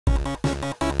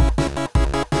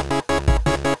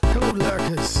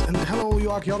Yes, and hello you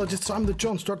archaeologists, I'm the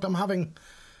Johnstruct. I'm having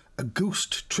a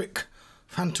ghost trick,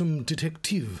 phantom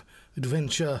detective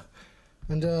adventure,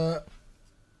 and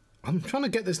I'm trying to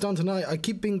get this done tonight. I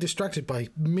keep being distracted by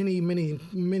many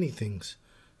things.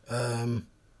 That's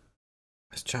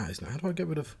chat, isn't it? How do I get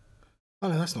rid of... Oh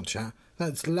no, that's not chat.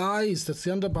 That's lies, that's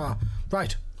the underbar.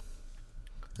 Right,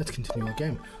 let's continue our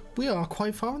game. We are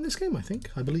quite far in this game, I think,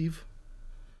 I believe.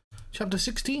 Chapter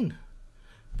 16.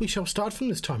 We shall start from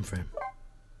this time frame.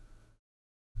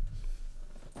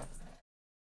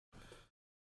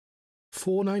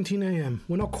 (4:19 AM).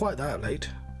 We're not quite that late.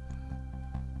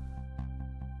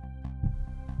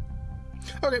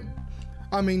 Okay.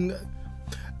 I mean,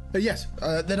 yes.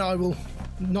 Then I will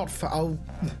not. I'll.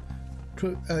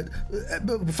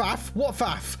 Faff? What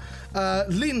faff?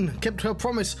 Lynn kept her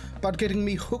promise about getting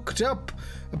me hooked up.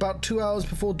 About 2 hours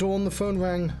before dawn, the phone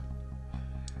rang.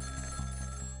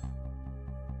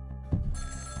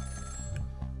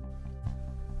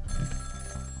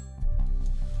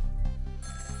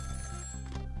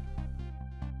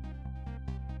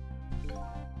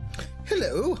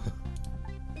 Hello.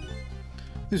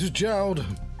 This is Jowd.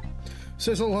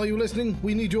 Cecil, are you listening?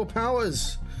 We need your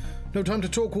powers. No time to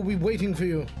talk, we'll be waiting for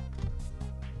you.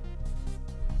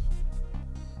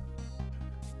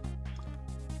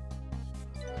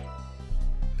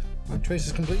 My trace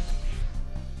is complete.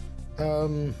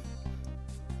 We've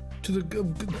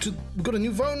got a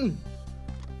new phone.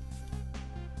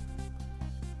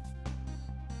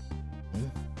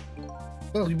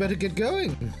 Well, you better get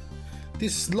going.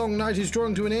 This long night is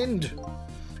drawing to an end.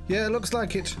 Yeah, looks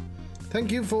like it.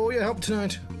 Thank you for all your help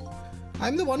tonight.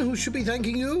 I'm the one who should be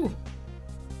thanking you,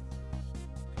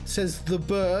 says the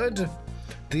bird,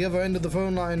 the other end of the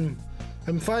phone line.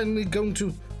 I'm finally going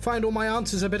to find all my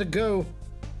answers. I better go.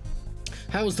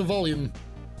 How's the volume?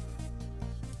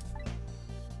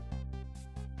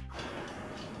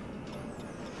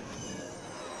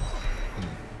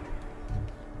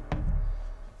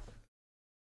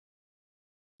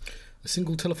 A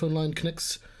single telephone line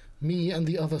connects me and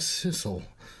the other Cecil,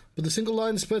 but the single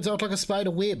line spreads out like a spider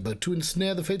web to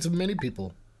ensnare the fates of many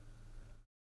people.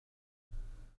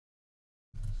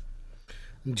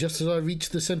 And just as I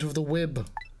reach the center of the web,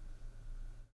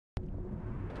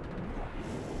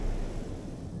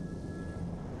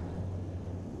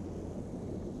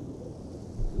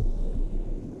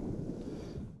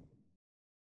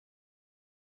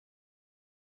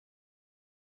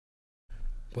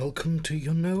 welcome to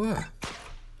your Noah.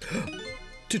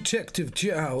 Detective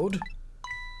Jowd.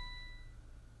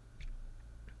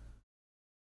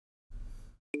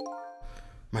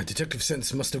 My detective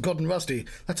sense must have gotten rusty.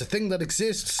 That's a thing that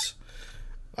exists.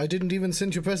 I didn't even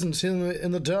send your presence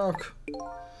in the dark.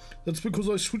 That's because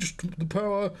I switched the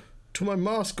power to my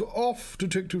mask off,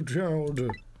 Detective Jowd.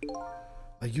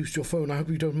 I used your phone. I hope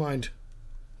you don't mind.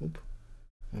 Oop.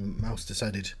 My mouse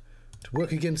decided to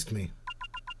work against me.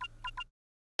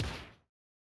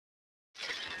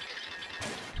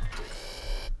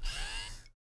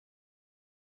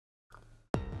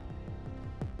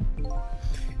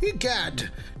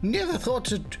 Egad, never thought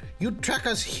that you'd track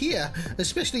us here,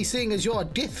 especially seeing as you're a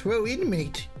death row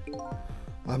inmate.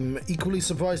 I'm equally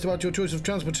surprised about your choice of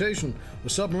transportation. A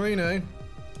submarine, eh?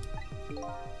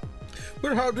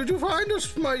 But how did you find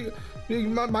us,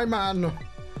 my man?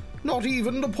 Not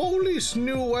even the police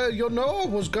knew where your Noah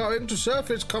was going to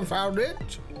surface, confound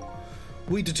it.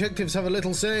 We detectives have a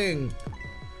little saying.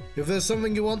 If there's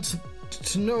something you want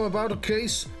to know about a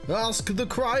case, ask the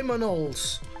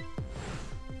criminals.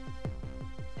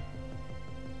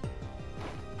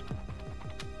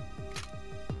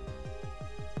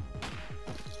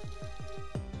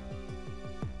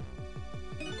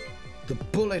 The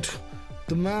bullet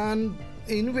the man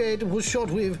in red was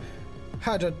shot with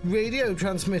had a radio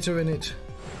transmitter in it.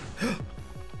 I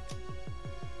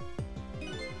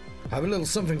have a little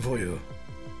something for you.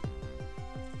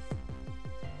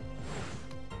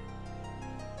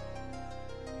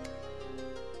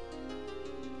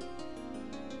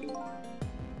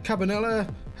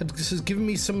 Cabanella has given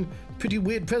me some pretty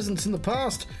weird presents in the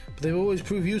past, but they always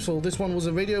prove useful. This one was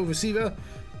a radio receiver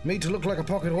made to look like a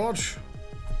pocket watch.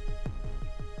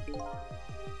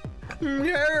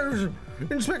 Yes,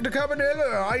 Inspector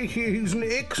Cabanella. I hear he's an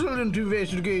excellent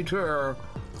investigator.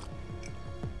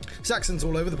 Saxons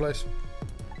all over the place.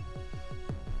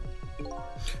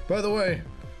 By the way,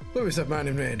 where is that man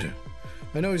in red?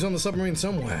 I know he's on the submarine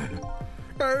somewhere.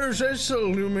 Oh,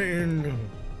 Cecil, you mean?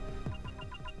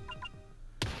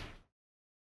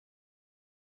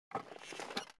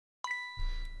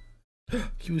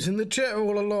 He was in the chair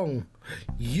all along.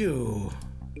 You.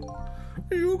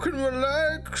 You can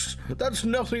relax. That's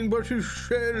nothing but his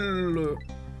shell.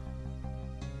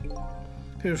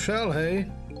 His shell,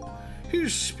 hey?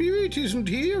 His spirit isn't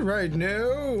here right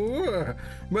now.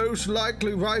 Most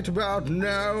likely right about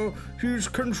now, he's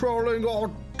controlling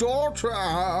our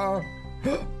daughter.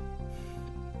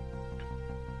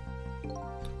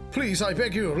 Please, I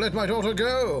beg you, let my daughter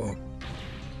go.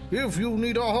 If you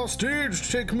need a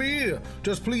hostage, take me.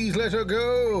 Just please let her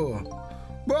go.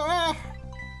 Bah!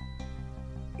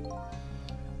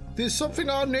 There's something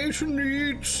our nation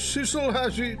needs. Sissel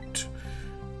has it.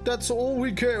 That's all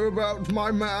we care about,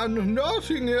 my man.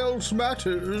 Nothing else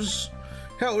matters.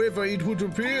 However, it would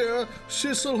appear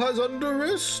Sissel has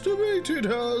underestimated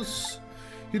us.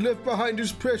 He left behind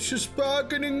his precious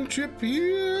bargaining chip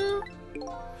here.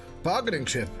 Bargaining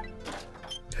chip?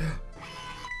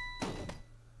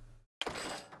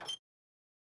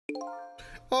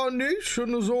 Our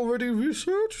nation has already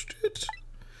researched it.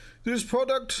 This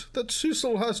product that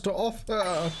Sissel has to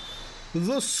offer,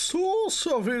 the source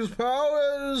of his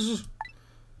powers.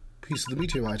 Piece of the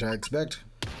meteorite, I expect.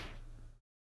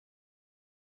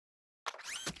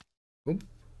 Oop.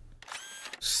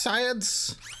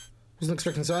 Science. Wasn't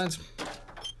expecting science.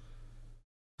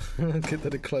 Get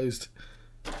that it closed.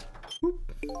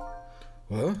 Oop.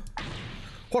 Huh?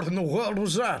 What in the world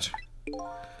was that?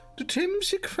 The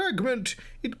Timsic fragment.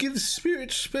 It gives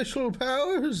spirits special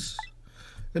powers.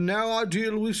 And now our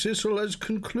deal with Sissel has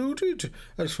concluded,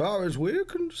 as far as we're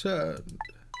concerned.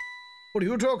 What are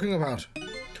you talking about?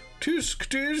 Tisk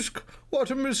tisk,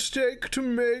 what a mistake to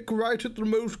make right at the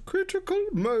most critical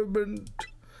moment.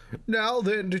 Now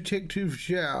then, Detective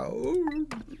Zhao.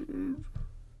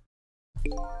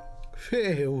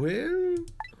 Farewell.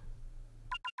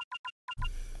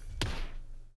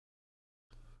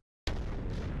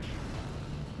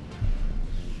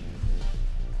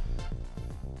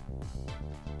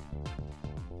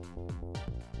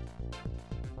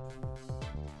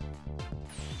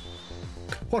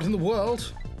 What in the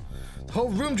world? The whole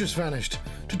room just vanished.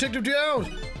 Detective Zhao!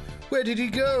 Where did he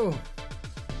go?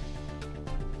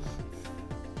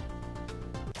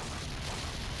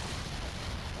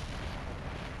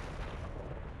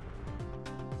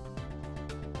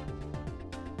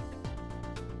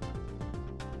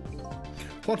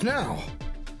 What now?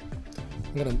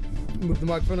 I'm gonna move the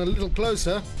microphone a little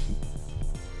closer.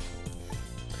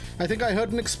 I think I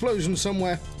heard an explosion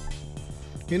somewhere.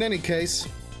 In any case,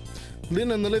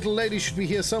 Lynn and the little lady should be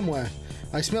here somewhere.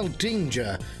 I smell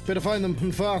danger. Better find them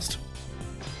and fast.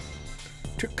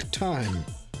 Took time.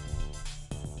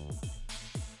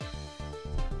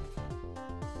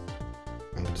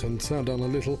 I'm going to turn the sound down a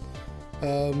little.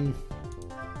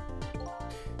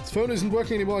 This phone isn't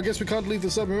working anymore. I guess we can't leave the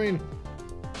submarine.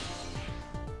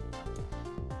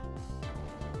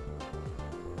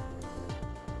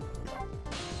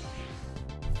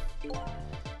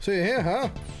 So you're here, huh?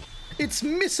 It's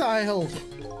Missile!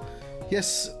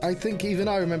 Yes, I think even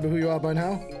I remember who you are by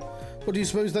now. What do you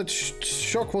suppose that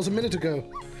shock was a minute ago?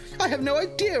 I have no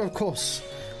idea, of course.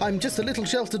 I'm just a little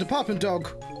shelter department dog.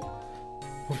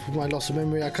 With my loss of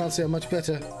memory, I can't say I'm much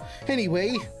better.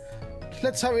 Anyway,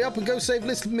 let's hurry up and go save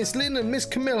Miss Lynn and Miss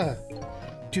Camilla.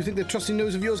 Do you think that trusty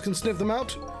nose of yours can sniff them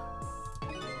out?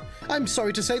 I'm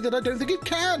sorry to say that I don't think it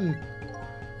can.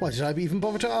 Why did I even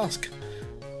bother to ask?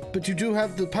 But you do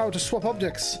have the power to swap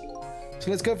objects. So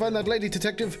let's go find that lady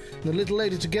detective and the little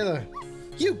lady together.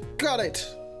 You got it!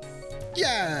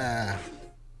 Yeah!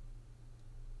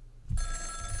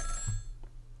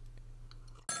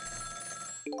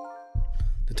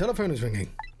 The telephone is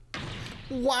ringing.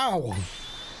 Wow!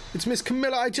 It's Miss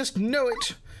Camilla, I just know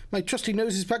it! My trusty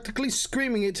nose is practically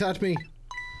screaming it at me.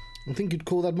 I think you'd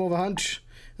call that more of a hunch.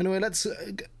 Anyway, let's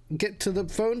get to the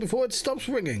phone before it stops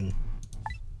ringing.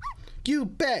 You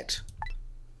bet!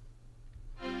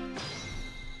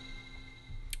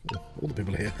 All the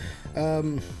people are here.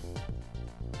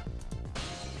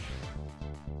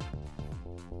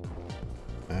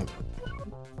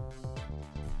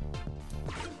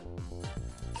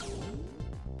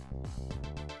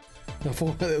 I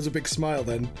thought there was a big smile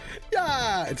then.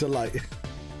 Yeah, it's a light.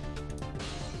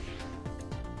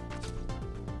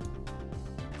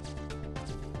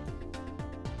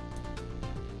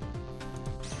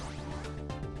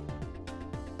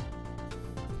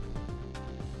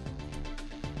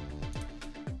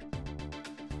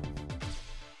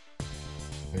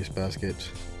 Waste basket.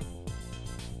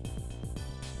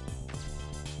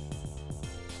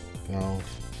 Valve.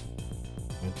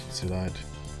 Emergency light.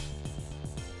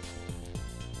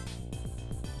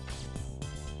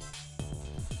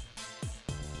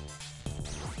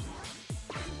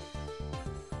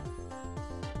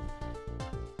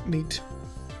 Neat.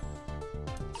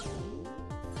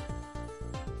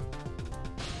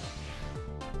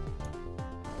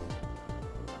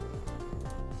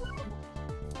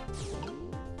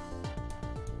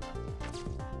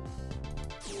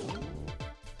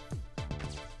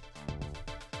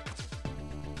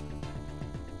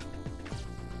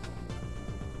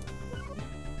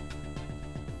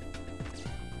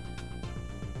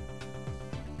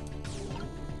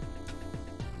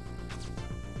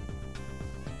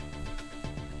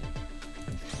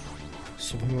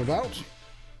 swap him about.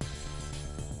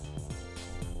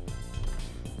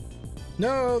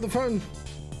 No, the phone!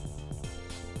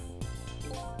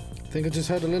 I think I just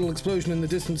heard a little explosion in the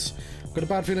distance. I've got a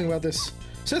bad feeling about this.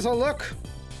 Cecil, look!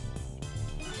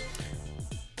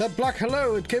 That black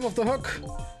hello, it came off the hook.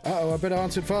 Uh-oh, I better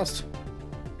answer it fast.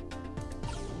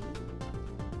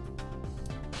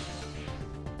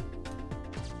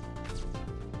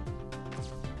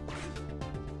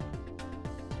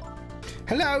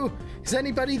 Hello? Is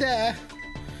anybody there?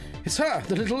 It's her,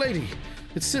 the little lady.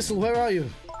 It's Cecil, where are you?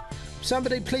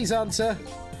 Somebody please answer.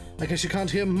 I guess you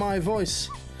can't hear my voice.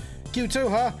 You too,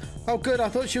 huh? Oh good, I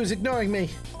thought she was ignoring me.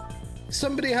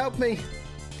 Somebody help me.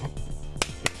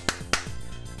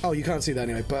 Oh, you can't see that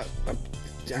anyway, but...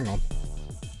 hang on.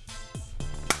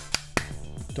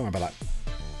 Don't worry about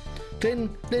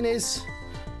that. Lynn is...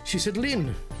 She said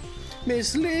Lynn.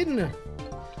 Miss Lynn!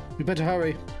 We better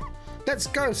hurry. Let's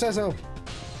go, Cecil.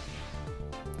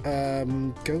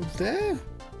 Go there?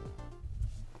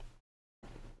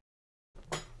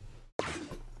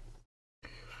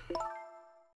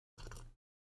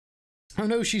 Oh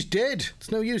no, she's dead.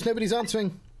 It's no use, nobody's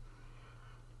answering.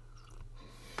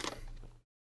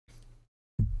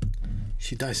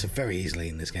 She dies so very easily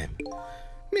in this game.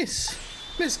 Miss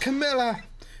Camilla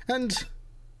and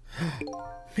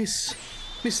Miss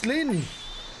Lynn.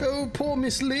 Oh, poor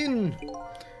Miss Lynn.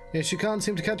 Yes, she can't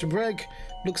seem to catch a break.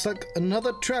 Looks like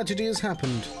another tragedy has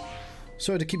happened.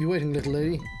 Sorry to keep you waiting, little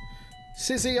lady.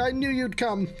 Sissy, I knew you'd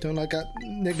come. Don't like that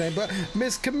nickname, but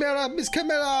Miss Camilla,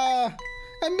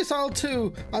 and Miss Al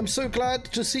too. I'm so glad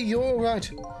to see you're all right.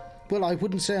 Well, I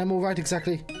wouldn't say I'm all right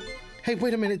exactly. Hey,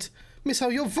 wait a minute. Miss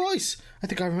Al, your voice! I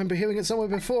think I remember hearing it somewhere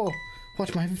before.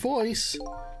 What, my voice?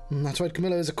 That's right,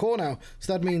 Camilla is a core now,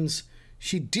 so that means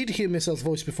she did hear Miss Al's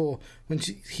voice before when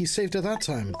he saved her that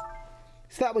time.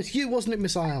 So that was you, wasn't it,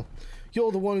 Miss Isle?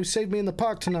 You're the one who saved me in the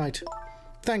park tonight.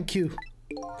 Thank you.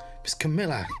 Miss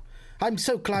Camilla, I'm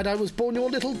so glad I was born your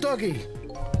little doggy.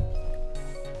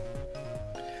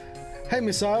 Hey,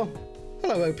 Miss Isle.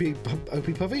 Hello,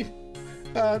 OP Puffy.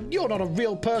 You're not a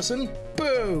real person.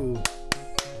 Boo!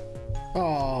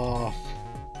 Aww.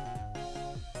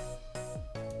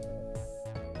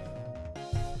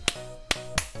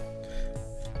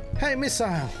 Hey, Miss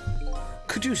Isle.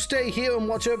 Could you stay here and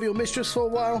watch over your mistress for a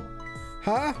while?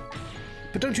 Huh?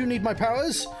 But don't you need my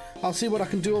powers? I'll see what I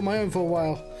can do on my own for a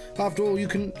while. After all, you're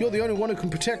the only one who can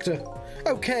protect her.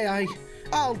 Okay,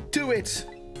 I'll do it.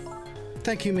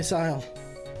 Thank you, Miss Isle.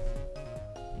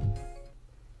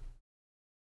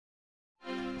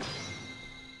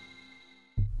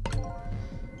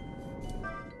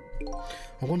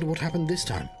 I wonder what happened this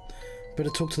time. Better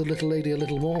talk to the little lady a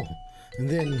little more. And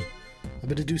then I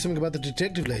better do something about the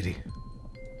detective lady.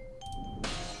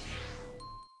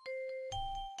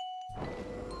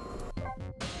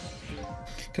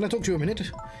 Can I talk to you a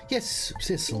minute? Yes,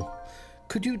 Cecil.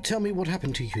 Could you tell me what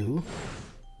happened to you?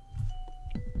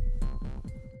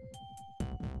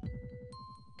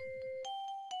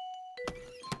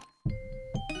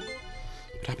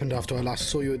 What happened after I last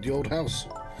saw you at the old house?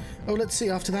 Oh, let's see,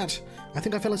 after that, I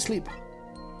think I fell asleep.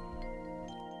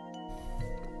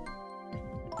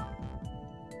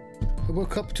 I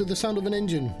woke up to the sound of an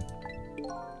engine.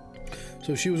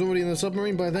 So she was already in the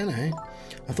submarine by then, eh?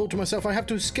 I thought to myself, I have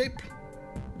to escape.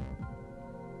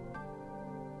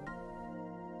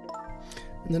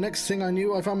 And the next thing I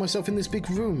knew, I found myself in this big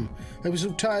room. I was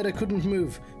so tired I couldn't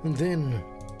move. And then...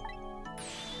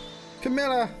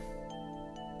 Camilla!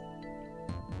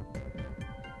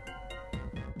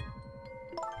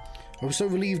 I was so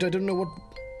relieved I don't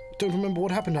remember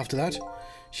what happened after that.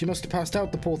 She must have passed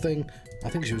out, the poor thing. I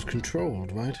think she was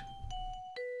controlled, right?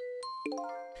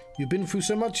 You've been through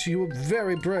so much, you were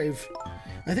very brave.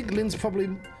 I think Lynn's probably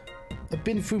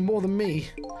been through more than me.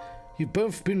 You've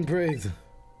both been brave.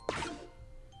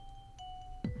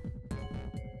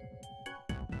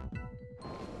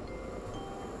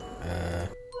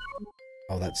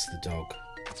 Oh, that's the dog.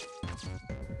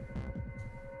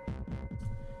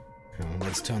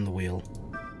 Let's turn the wheel.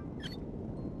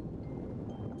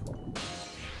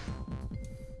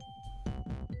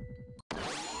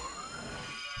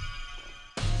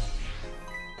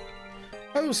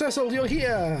 Oh, Cecil, you're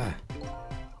here!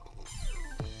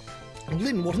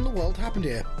 Lynn, what in the world happened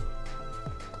here?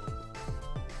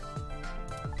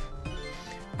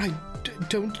 I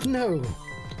don't know.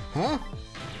 Huh?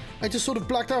 I just sort of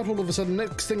blacked out all of a sudden.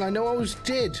 Next thing I know, I was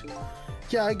dead.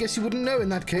 Yeah, I guess you wouldn't know in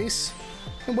that case.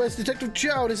 And where's Detective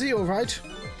Chowd? Is he alright?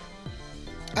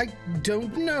 I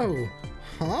don't know.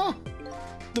 Huh?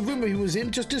 The room he was in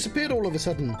just disappeared all of a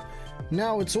sudden.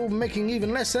 Now it's all making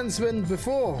even less sense than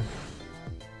before.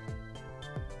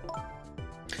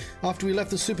 After we left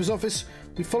the super's office,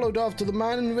 we followed after the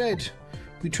man in red.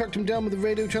 We tracked him down with a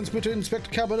radio transmitter.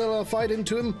 Inspector Cabanilla fired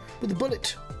into him with a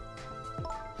bullet.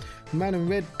 The man in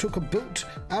red took a boat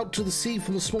out to the sea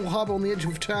from the small harbour on the edge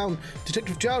of town.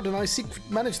 Detective Jowd and I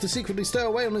managed to secretly stay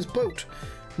away on his boat.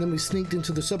 And then we sneaked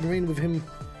into the submarine with him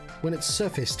when it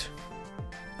surfaced.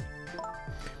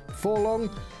 Before long,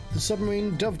 the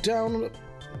submarine dove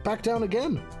back down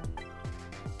again.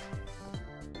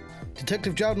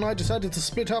 Detective Jowd and I decided to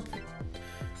split up.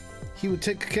 He would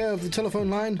take care of the telephone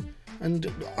line,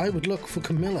 and I would look for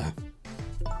Camilla.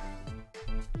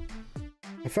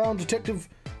 I found Detective...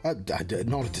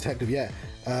 not a detective yet.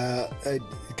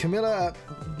 Camilla...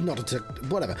 not a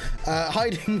detective... whatever.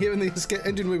 Hiding here in the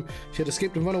engine room. She had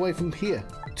escaped and run away from here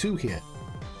to here.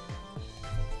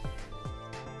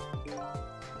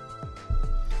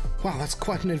 Wow, that's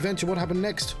quite an adventure. What happened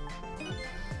next?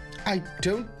 I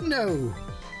don't know.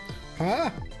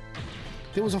 Huh?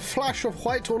 There was a flash of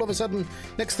white all of a sudden.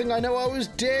 Next thing I know, I was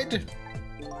dead.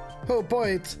 Oh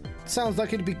boy, it sounds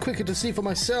like it'd be quicker to see for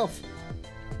myself.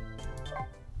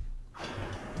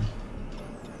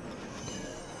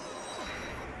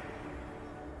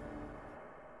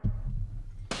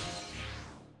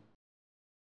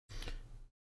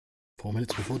 Four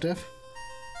minutes before death.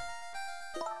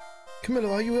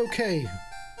 Camilla, are you okay?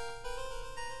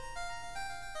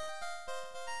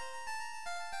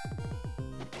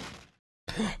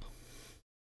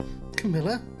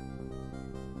 Camilla?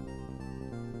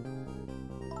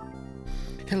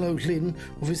 Hello, Lynn.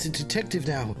 Or is it Detective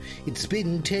now? It's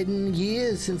been 10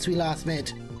 years since we last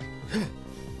met.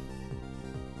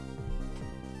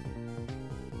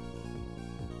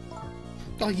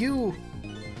 Are you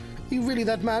really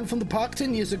that man from the park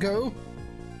 10 years ago?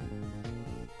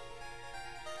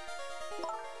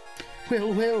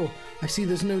 Well, I see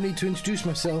there's no need to introduce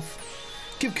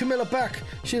myself. Give Camilla back.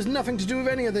 She has nothing to do with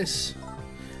any of this.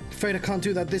 I'm afraid I can't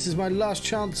do that. This is my last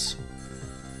chance.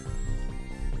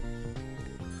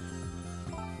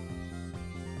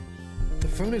 The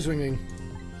phone is ringing.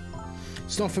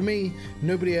 It's not for me.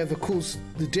 Nobody ever calls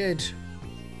the dead.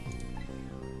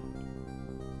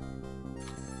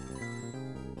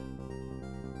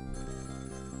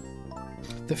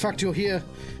 The fact you're here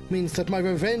means that my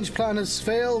revenge plan has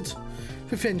failed.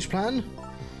 Revenge plan?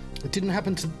 It didn't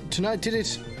happen tonight, did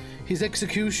it? His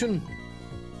execution?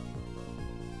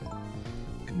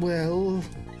 Well,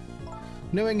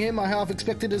 knowing him, I half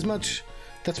expected as much.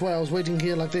 That's why I was waiting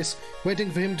here like this, waiting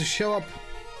for him to show up.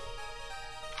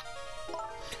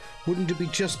 Wouldn't it be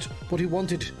just what he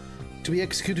wanted? To be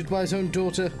executed by his own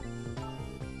daughter?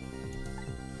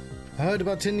 I heard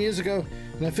about 10 years ago,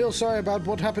 and I feel sorry about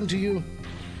what happened to you.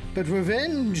 But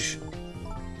revenge?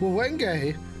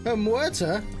 Wawenge? A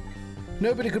muerta?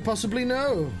 Nobody could possibly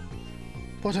know.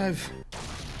 What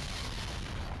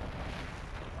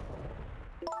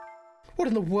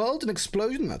in the world? An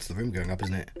explosion? That's the room going up,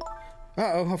 isn't it?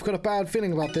 Uh-oh, I've got a bad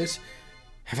feeling about this.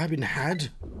 Have I been had?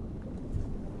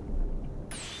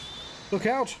 Look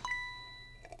out!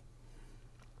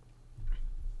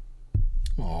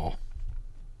 Aww.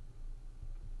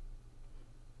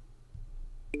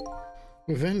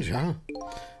 Revenge, huh?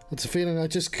 That's a feeling I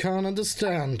just can't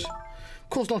understand. Of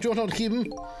course not, you're not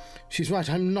him. She's right,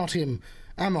 I'm not him.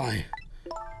 Am I?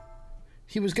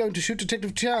 He was going to shoot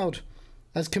Detective Jowd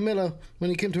as Camilla when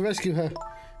he came to rescue her.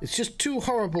 It's just too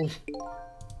horrible.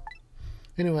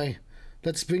 Anyway,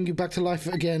 let's bring you back to life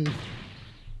again.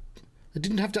 I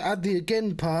didn't have to add the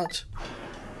again part.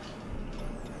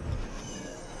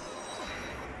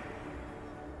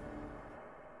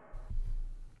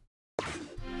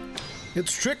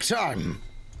 It's trick time!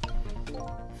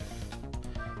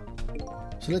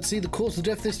 So let's see the cause of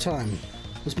death this time.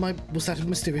 Was that a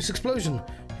mysterious explosion?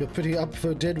 You're pretty up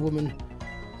for a dead woman.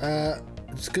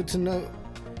 It's good to know.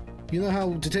 You know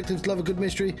how detectives love a good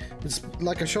mystery? It's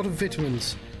like a shot of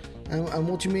vitamins. And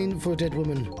what do you mean for a dead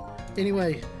woman?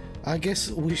 Anyway, I guess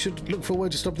we should look for a way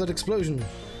to stop that explosion.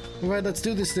 Alright, let's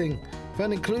do this thing.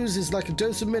 Finding clues is like a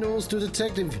dose of minerals to a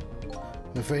detective.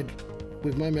 I'm afraid,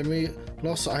 with my memory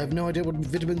loss, I have no idea what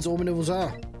vitamins or minerals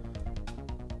are.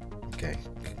 Okay.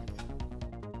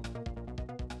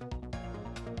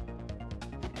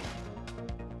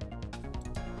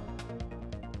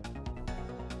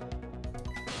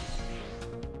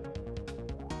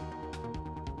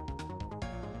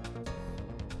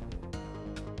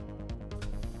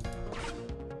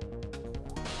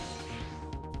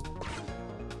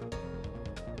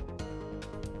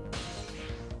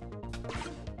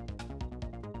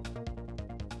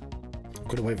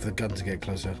 Gotta wait for the gun to get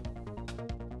closer.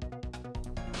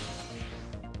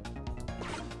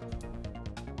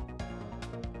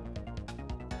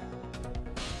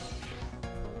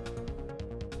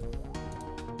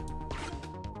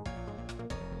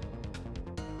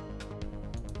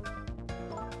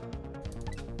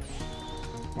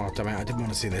 Oh, damn it, I didn't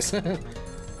want to see this.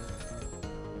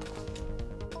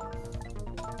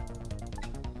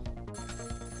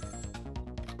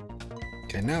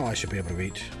 Okay, now I should be able to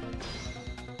reach.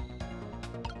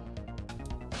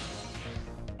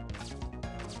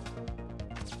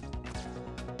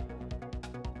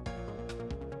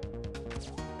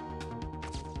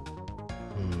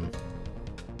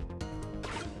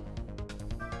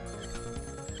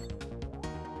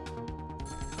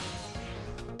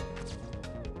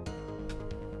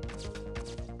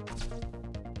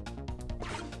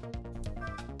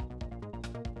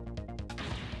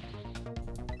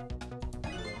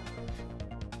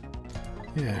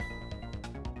 Yeah.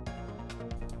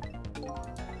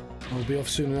 I'll be off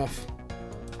soon enough.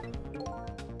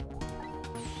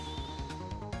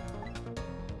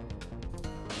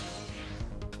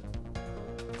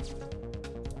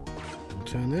 I'll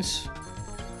turn this.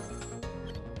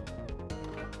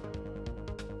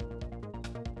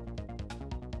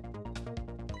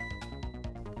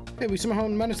 Hey, we somehow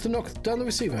managed to knock down the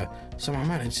receiver. Somehow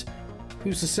managed.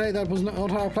 Who's to say that was not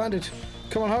how I planned it?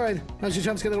 Come on, hurry. Now's your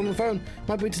chance to get it on the phone.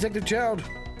 Might be Detective Child.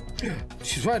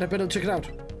 She's right, I better check it out.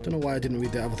 Don't know why I didn't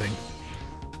read the other thing.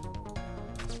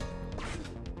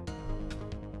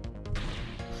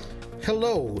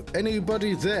 Hello,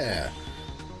 anybody there?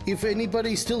 If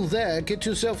anybody's still there, get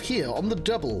yourself here on the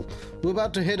double. We're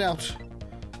about to head out.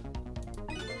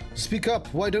 Speak up,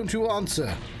 why don't you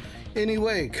answer?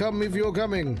 Anyway, come if you're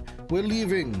coming. We're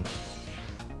leaving.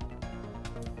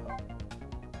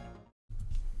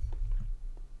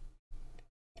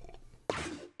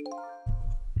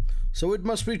 So it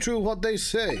must be true what they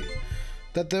say,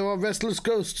 that there are restless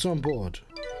ghosts on board.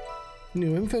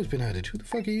 New info's been added. Who the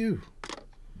fuck are you?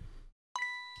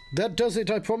 That does it,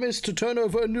 I promise to turn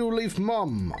over a new leaf,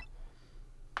 Mum.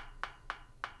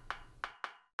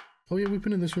 Oh yeah, we've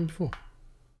been in this room before.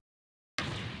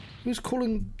 Who's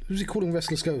he calling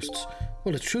restless ghosts?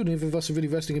 Well, it's true, neither of us are really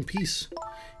resting in peace.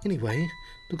 Anyway,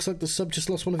 looks like the sub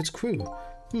just lost one of its crew.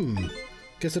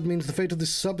 Guess that means the fate of this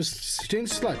sub has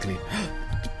changed slightly.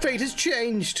 The fate has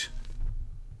changed!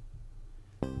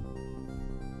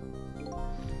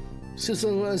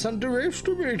 Cecil has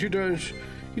underestimated us.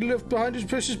 He left behind his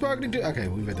precious bargaining to— Okay,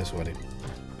 we read this already.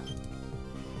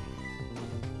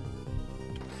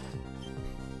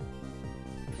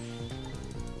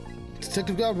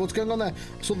 Detective Guard, what's going on there?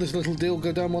 I saw this little deal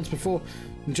go down once before.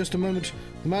 In just a moment,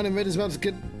 the man in red is about to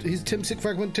get his Timsic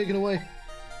fragment taken away.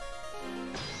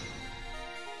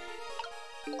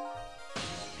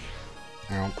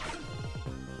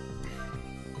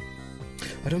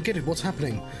 I don't get it. What's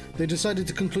happening? They decided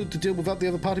to conclude the deal without the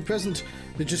other party present.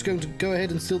 They're just going to go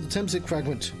ahead and steal the Timsic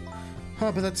fragment.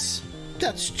 But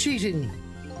that's cheating.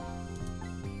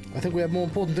 I think we have more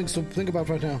important things to think about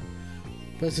right now.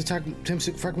 Where's the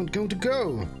Timsic fragment going to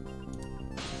go?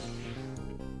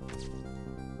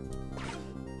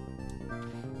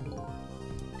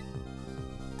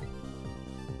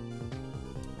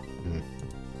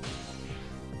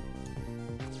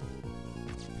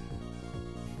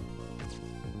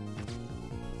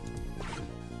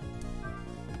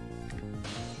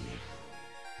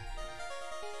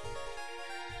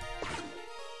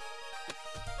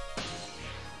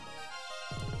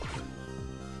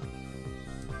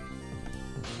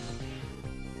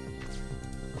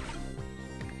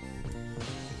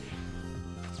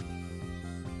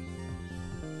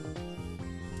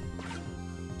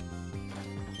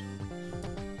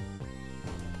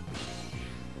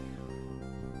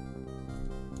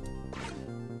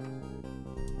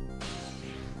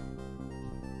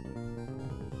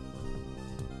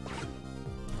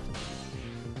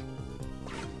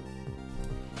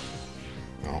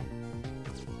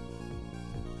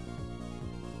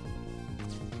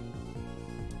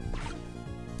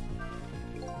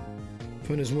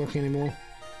 Phone isn't working anymore,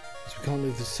 so we can't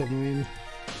leave the submarine.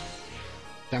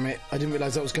 Damn it, I didn't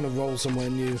realise that was going to roll somewhere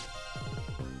new.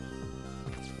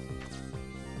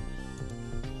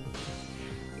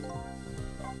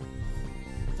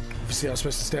 Obviously I was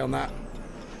supposed to stay on that.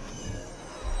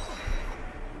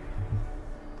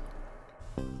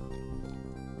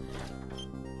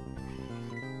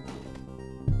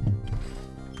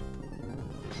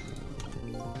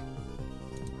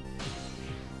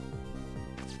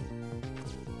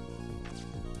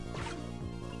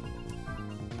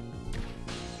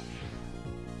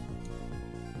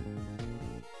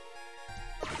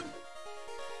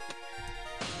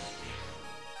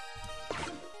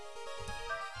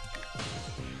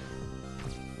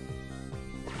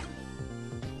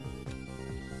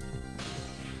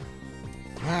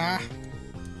 Ah.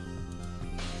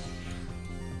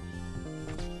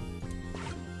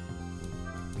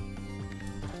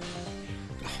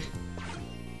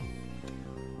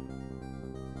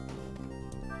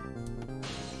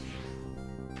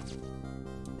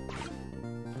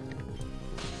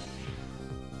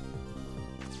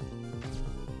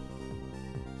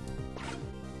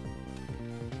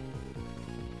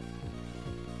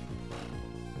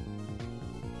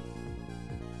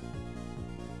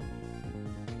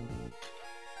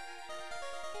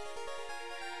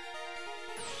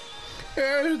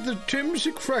 The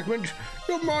Timsic fragment.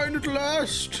 You're mine at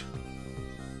last.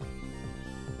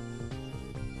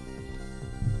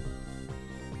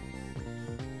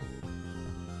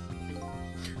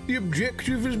 The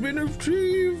objective has been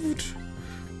achieved.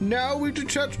 Now we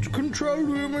detach the control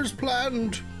room as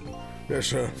planned. Yes,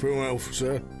 sir. Very well,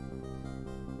 sir.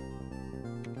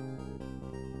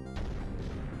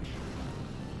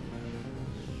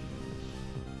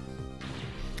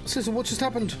 Cecil, what just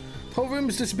happened? The whole room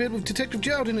has disappeared with Detective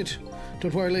Jowd in it.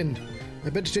 Don't worry, Lynn. I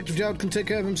bet Detective Jowd can take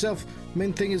care of himself. The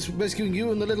main thing is rescuing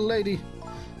you and the little lady.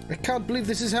 I can't believe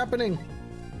this is happening.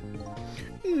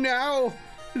 Now,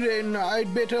 then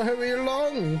I'd better hurry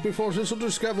along before Cecil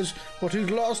discovers what he's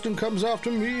lost and comes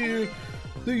after me.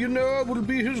 The nerve will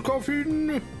be his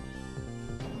coffin.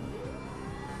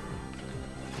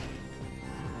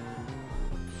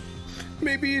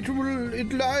 Maybe it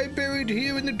lie buried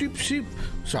here in the deep sea.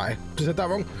 Sorry, I said that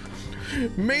wrong.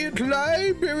 May it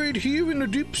lie buried here in the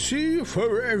deep sea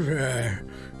forever.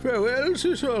 Farewell,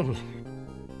 Cecil.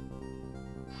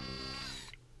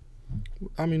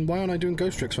 I mean, why aren't I doing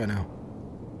ghost tricks right now?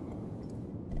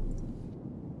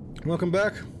 Welcome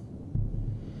back.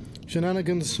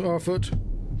 Shenanigans are afoot.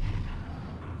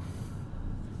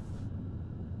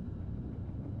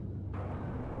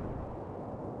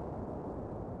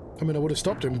 I mean, I would have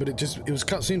stopped him, but it was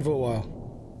cutscene for a while.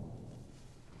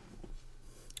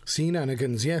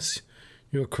 Shenanigans, yes,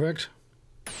 you're correct.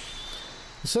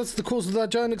 So that's the cause of that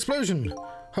giant explosion.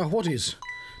 What is?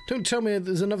 Don't tell me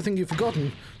there's another thing you've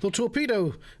forgotten. The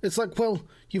torpedo. It's like, well,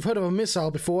 you've heard of a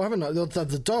missile before, haven't you?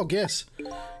 The dog, yes.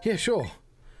 Yeah, sure.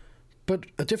 But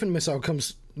a different missile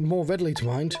comes more readily to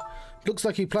mind. Looks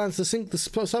like he plans to sink the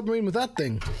submarine with that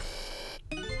thing.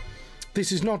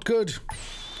 This is not good.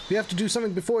 We have to do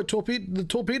something before the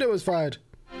torpedo is fired.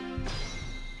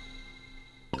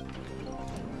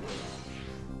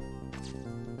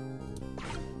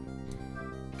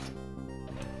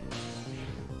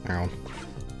 Ow.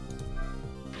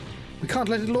 We can't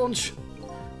let it launch.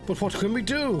 But what can we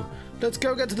do? Let's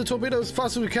go get to the torpedo as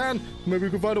fast as we can. Maybe we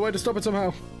can find a way to stop it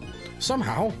somehow.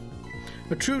 Somehow?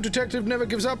 A true detective never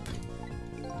gives up.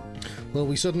 Well,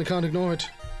 we certainly can't ignore it.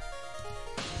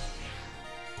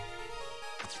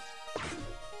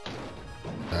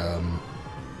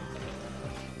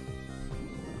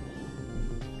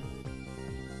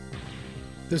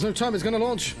 There's no time, it's gonna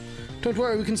launch. Don't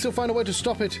worry, we can still find a way to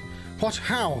stop it. What?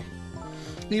 How?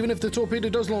 Even if the torpedo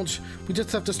does launch, we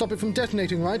just have to stop it from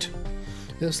detonating, right?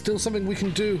 There's still something we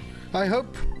can do, I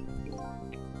hope.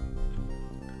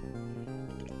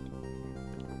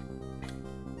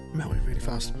 Maui, really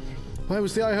fast. Why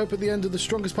was the I hope at the end of the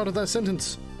strongest part of that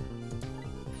sentence?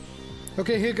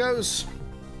 Okay, here goes.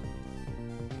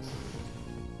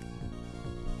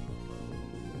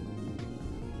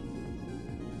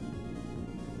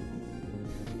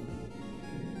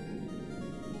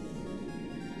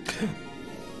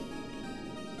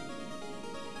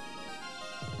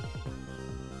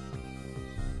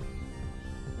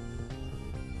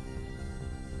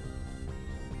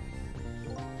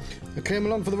 I came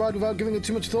along for the ride without giving it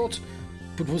too much thought.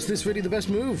 But was this really the best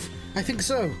move? I think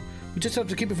so. We just have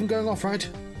to keep it from going off, right?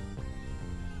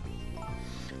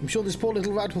 I'm sure this poor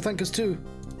little rat will thank us too.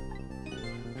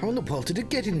 How in the world did it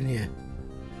get in here?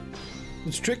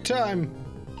 It's trick time.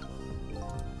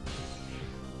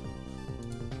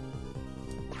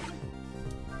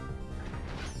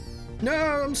 No,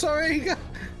 I'm sorry.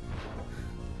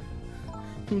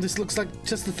 This looks like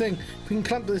just the thing. If we can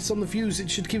clamp this on the fuse,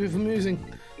 it should keep it from moving.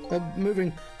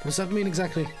 What does that mean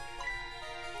exactly?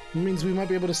 It means we might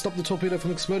be able to stop the torpedo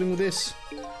from exploding with this.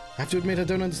 I have to admit I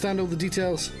don't understand all the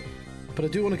details, but I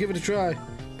do want to give it a try.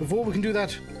 Before we can do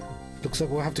that, looks like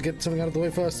we'll have to get something out of the way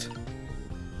first.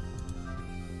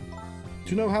 Do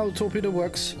you know how the torpedo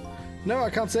works? No, I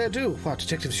can't say I do. Wow,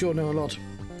 detectives sure know a lot.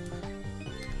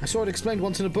 I saw it explained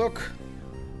once in a book.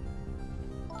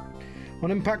 On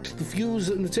impact, the fuse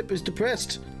in the tip is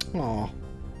depressed. Aww.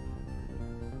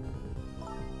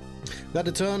 That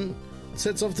in turn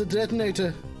sets off the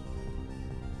detonator.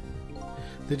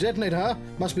 The detonator, huh?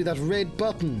 Must be that red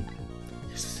button.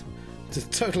 It's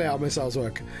totally how missiles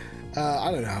work. I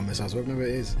don't know how missiles work, maybe it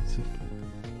is.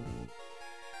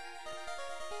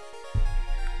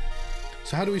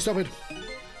 So how do we stop it?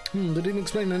 They didn't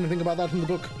explain anything about that in the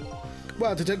book.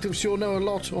 Well, detectives sure know a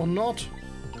lot, or not.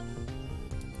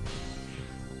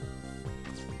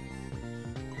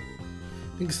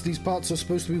 I think these parts are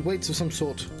supposed to be weights of some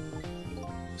sort.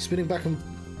 Spinning back and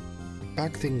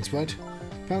back things, right?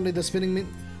 Apparently the spinning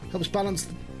helps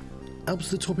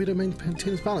the torpedo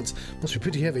maintain its balance. Must be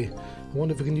pretty heavy. I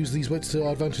wonder if we can use these weights to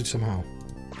our advantage somehow.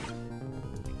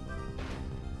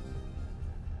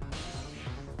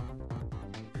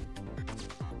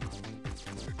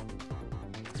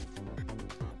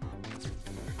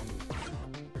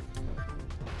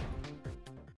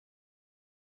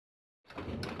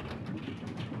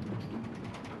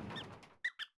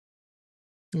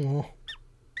 Oh.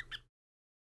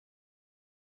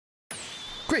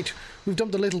 Great! We've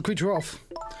dumped the little creature off.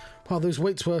 Wow, those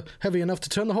weights were heavy enough to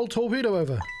turn the whole torpedo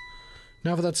over.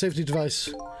 Now for that safety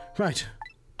device. Right.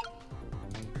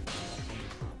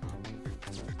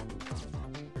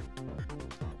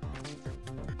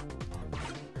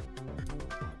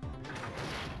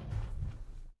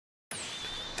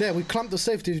 There, we clamped the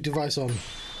safety device on.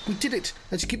 We did it!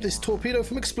 Let's keep this torpedo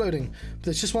from exploding. But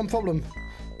there's just one problem.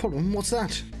 Problem? What's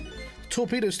that? The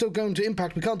torpedo's still going to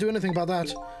impact. We can't do anything about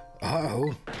that.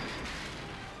 Uh-oh.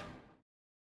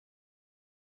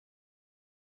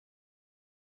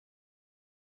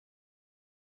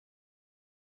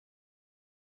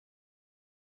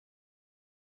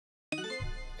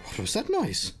 What was that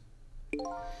noise?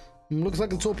 Looks like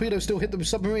the torpedo still hit the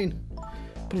submarine.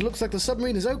 But it looks like the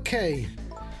submarine is okay.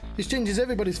 This changes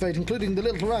everybody's fate, including the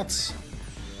little rats.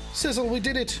 Cecil, we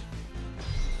did it!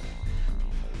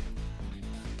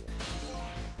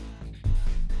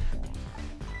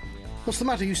 What's the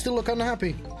matter? You still look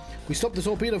unhappy. We stopped the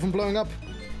torpedo from blowing up,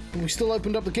 but we still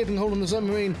opened up the gaping hole in the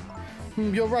submarine.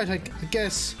 You're right, I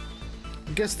guess.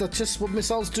 I guess that's just what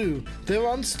missiles do. They're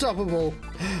unstoppable.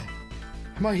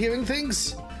 Am I hearing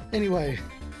things? Anyway,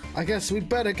 I guess we'd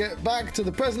better get back to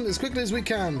the present as quickly as we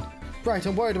can. Right,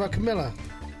 I'm worried about Camilla.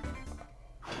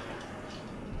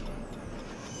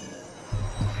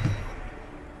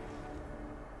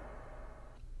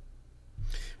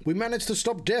 We managed to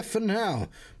stop death for now,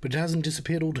 but it hasn't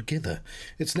disappeared altogether.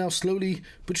 It's now slowly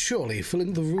but surely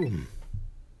filling the room.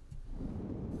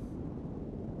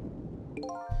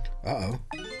 Uh-oh.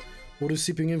 Water's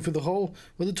seeping in through the hole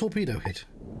where the torpedo hit.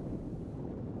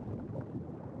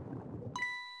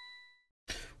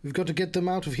 We've got to get them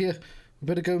out of here. We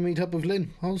better go meet up with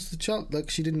Lynn. How's the child? Like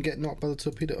she didn't get knocked by the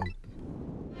torpedo.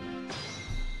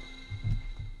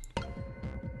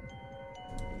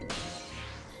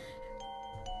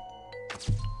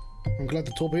 I'm glad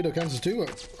the torpedo counts as two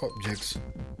objects.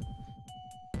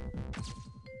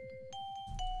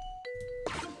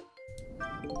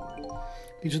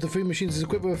 Each of the three machines is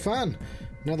equipped with a fan.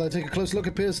 Now that I take a close look, it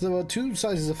appears there are two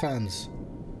sizes of fans.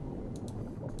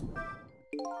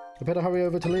 I better hurry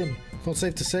over to Lynn. It's not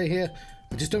safe to stay here.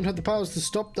 I just don't have the powers to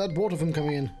stop that water from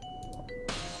coming in.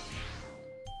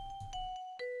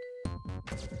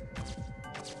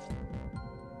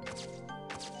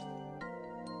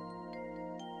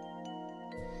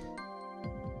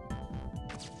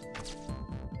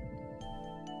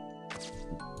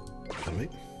 Sorry.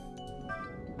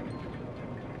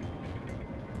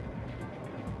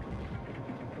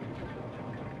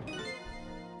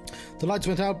 The lights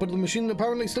went out, but the machine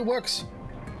apparently still works.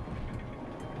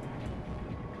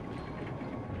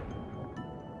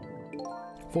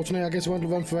 Fortunately, I guess it won't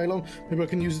run for very long. Maybe I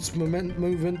can use its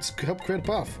movement to help create a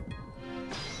path.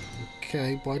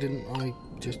 Okay, why didn't I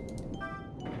just...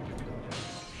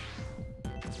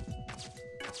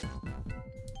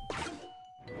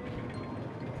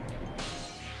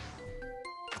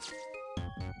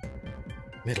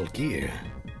 Metal Gear.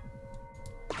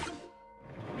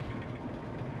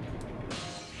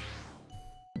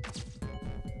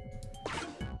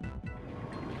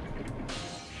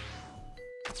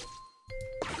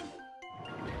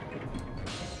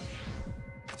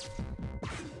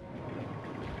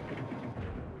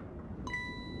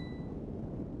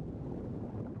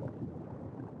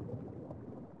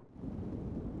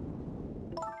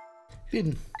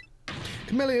 Lynn.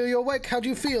 Camilla, are you awake? How do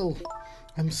you feel?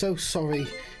 I'm so sorry.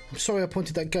 I'm sorry I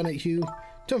pointed that gun at you.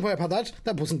 Don't worry about that.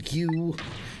 That wasn't you.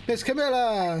 Miss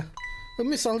Camilla! Oh,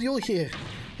 Missile, you're here.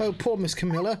 Oh, poor Miss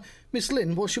Camilla. Miss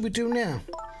Lynn, what should we do now?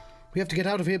 We have to get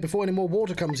out of here before any more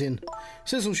water comes in.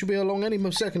 Cecil should be along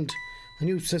any second. I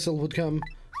knew Cecil would come.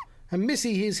 And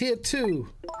Missy is here too.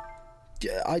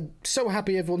 I'm so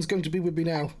happy everyone's going to be with me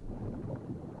now.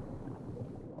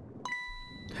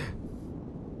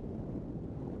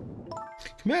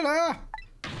 Camilla!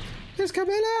 Miss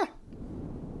Camilla!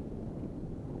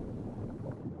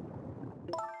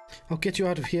 I'll get you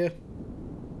out of here.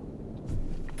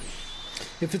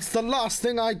 If it's the last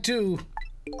thing I do.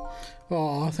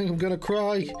 Oh, I think I'm gonna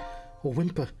cry. Or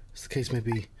whimper, as the case may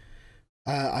be.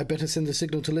 I better send the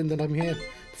signal to Lynn that I'm here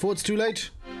before it's too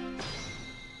late.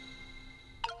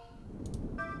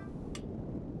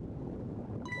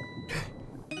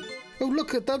 Oh,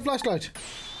 look at that flashlight.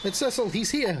 It's Cecil, he's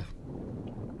here.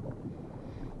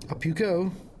 Up you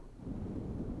go.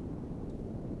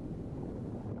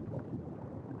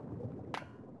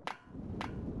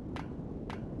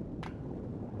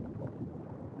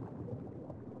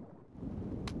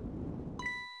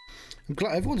 I'm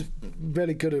glad everyone's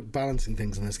really good at balancing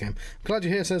things in this game. I'm glad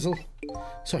you're here, Cecil.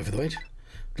 Sorry for the wait.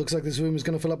 Looks like this room is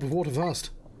going to fill up with water fast.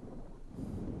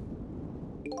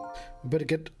 We better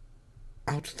get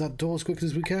out that door as quickly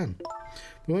as we can.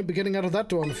 We won't be getting out of that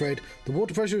door, I'm afraid. The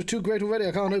water pressure is too great already.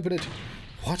 I can't open it.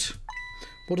 What?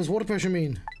 What does water pressure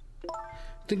mean?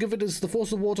 Think of it as the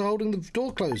force of water holding the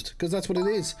door closed, because that's what it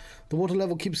is. The water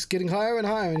level keeps getting higher and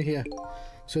higher in here.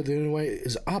 So the only way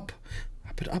is up.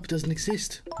 But up doesn't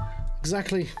exist.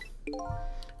 Exactly.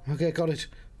 Okay, got it.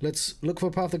 Let's look for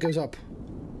a path that goes up.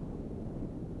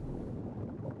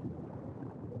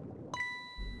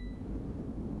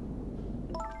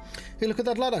 Hey, look at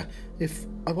that ladder.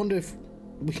 I wonder if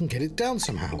we can get it down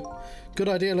somehow. Good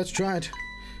idea, let's try it.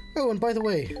 Oh, and by the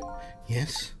way,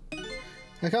 yes?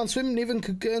 I can't swim, neither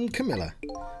can Camilla.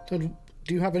 Do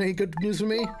you have any good news for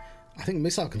me? I think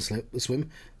Missile can swim.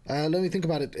 Let me think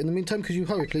about it. In the meantime, could you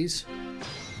hurry, please?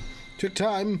 Trick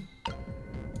time!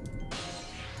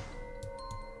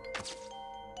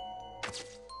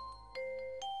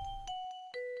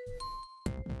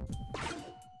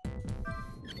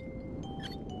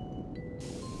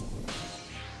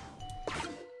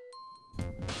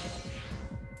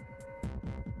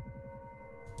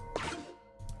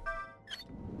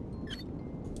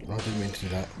 Oh, I didn't mean to do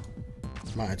that.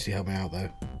 Might actually help me out, though.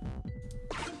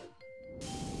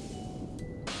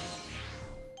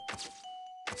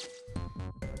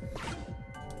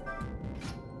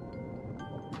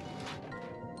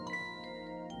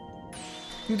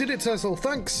 You did it, Cecil.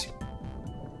 Thanks.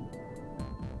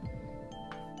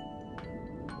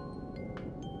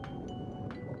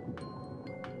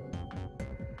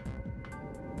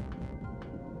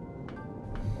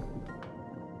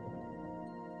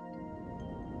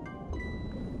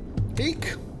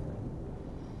 Eek.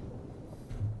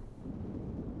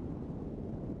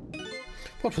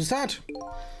 What was that?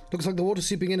 Looks like the water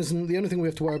seeping in isn't the only thing we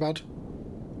have to worry about.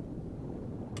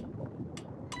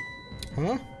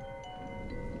 Huh?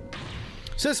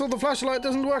 Cecil, the flashlight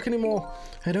doesn't work anymore.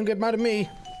 Hey, don't get mad at me.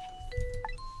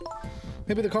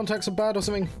 Maybe the contacts are bad or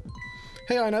something.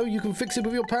 Hey, I know, you can fix it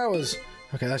with your powers.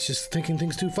 Okay, that's just taking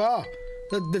things too far.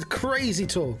 The crazy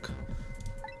talk.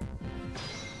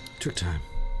 Trick time.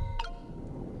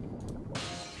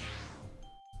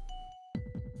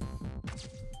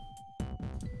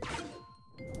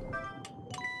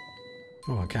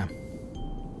 Oh, I can.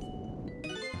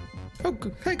 Oh,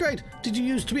 hey, great. Did you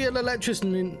used to be an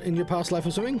electrician in your past life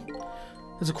or something?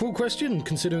 That's a cool question,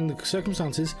 considering the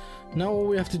circumstances. Now all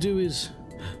we have to do is...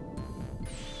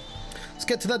 Let's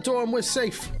get to that door and we're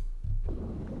safe.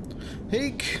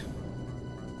 Eek.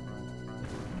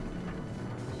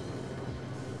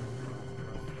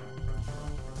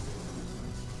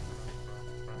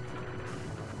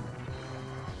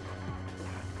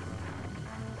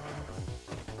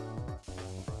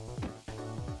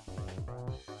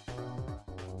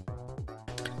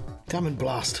 Diamond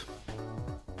blast.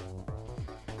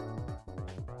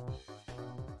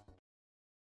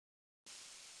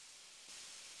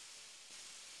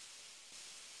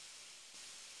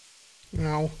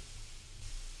 Ow.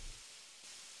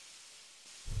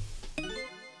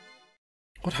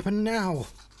 What happened now?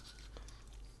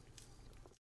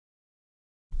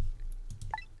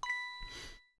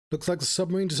 Looks like the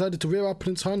submarine decided to rear up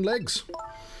on its hind legs.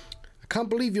 I can't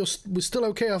believe we're still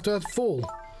okay after that fall.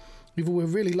 Either we're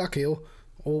really lucky or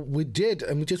we did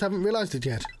and we just haven't realised it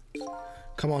yet.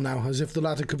 Come on now, as if the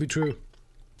latter could be true.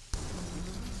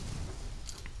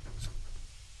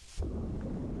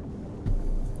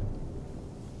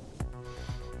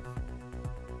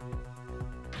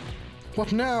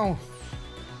 What now?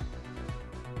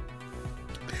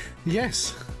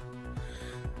 Yes.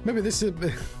 Maybe this is...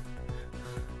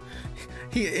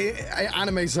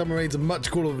 Anime submarines are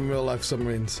much cooler than real life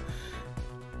submarines.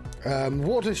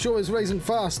 Water sure is raising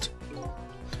fast.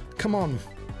 Come on.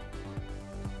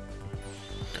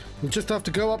 We just have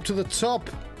to go up to the top.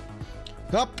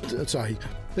 Up. Sorry.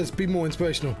 Let's be more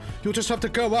inspirational. You'll just have to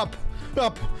go up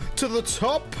to the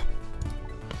top.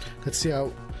 Let's see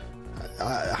how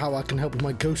I can help with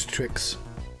my ghost tricks.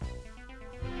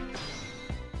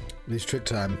 It's trick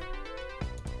time.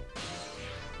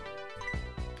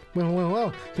 Well.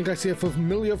 I think I see a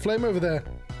familiar flame over there.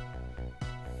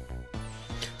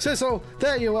 Cecil,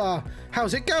 there you are.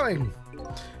 How's it going?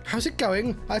 How's it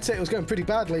going? I'd say it was going pretty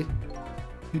badly.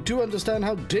 You do understand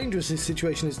how dangerous this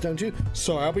situation is, don't you?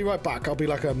 Sorry, I'll be right back. I'll be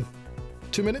like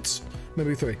 2 minutes,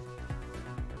 maybe 3.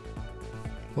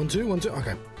 1, 2, 1, 2.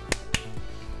 Okay.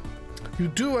 You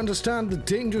do understand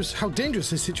how dangerous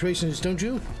this situation is, don't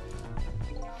you?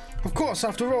 Of course,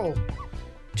 after all.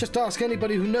 Just ask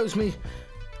anybody who knows me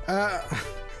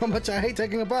how much I hate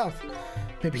taking a bath.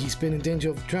 Maybe he's been in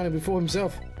danger of drowning before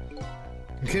himself.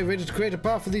 Okay, ready to create a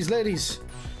bath for these ladies.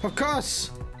 Of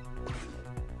course!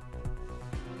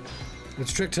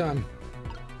 It's trick time.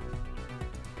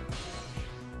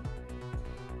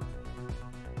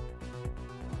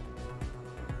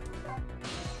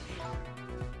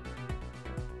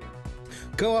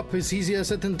 Go up is easier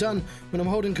said than done when I'm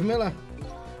holding Camilla.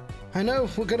 I know,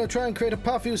 we're gonna try and create a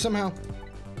path for you somehow.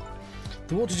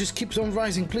 The water just keeps on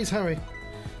rising, please hurry.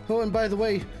 Oh, and by the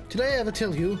way, did I ever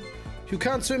tell you? You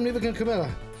can't swim, neither can Camilla.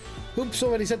 Oops,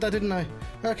 already said that, didn't I?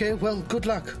 Okay, well, good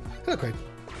luck. Hello, Craig.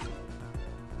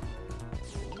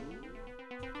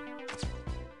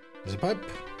 There's a pipe.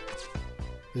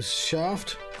 There's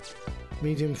shaft.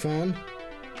 Medium fan.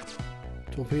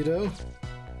 Torpedo.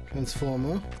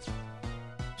 Transformer.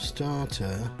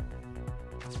 Starter.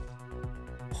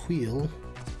 Wheel.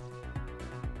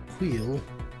 Wheel.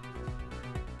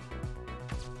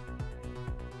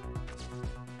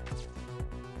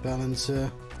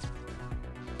 Balancer.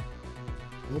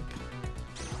 Whoop.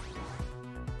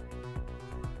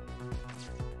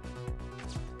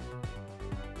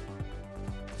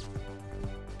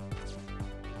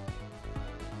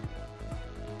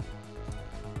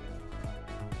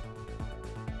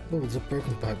 Oh, it's a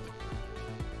broken pipe.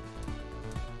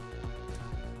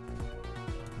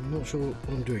 I'm not sure what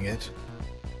I'm doing yet.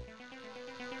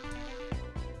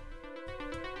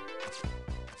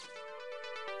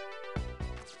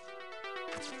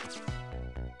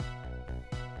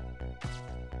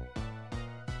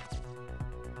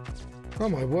 Oh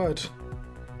my word.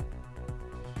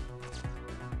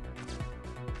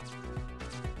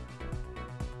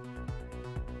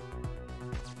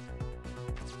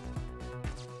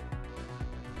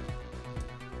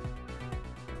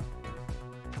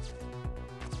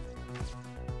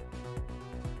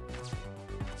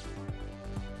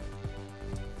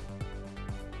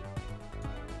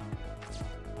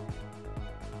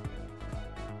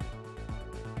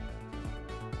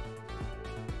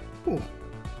 Ooh.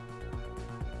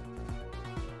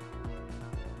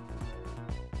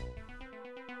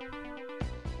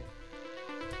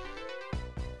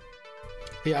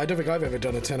 Yeah, I don't think I've ever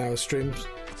done a 10-hour stream.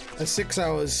 At 6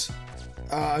 hours,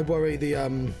 I worry the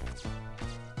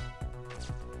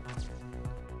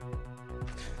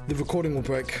recording will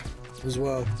break as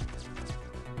well.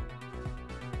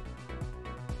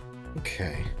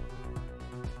 Okay.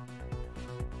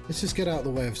 Let's just get out of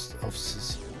the way of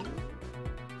officers.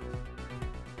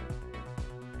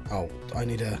 Oh, I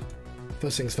need a...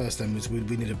 First things first then, was we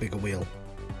need a bigger wheel.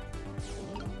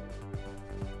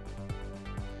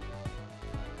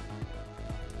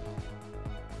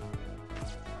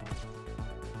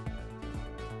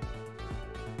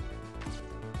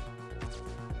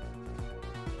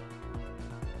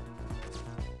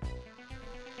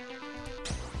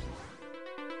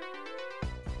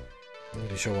 I'm not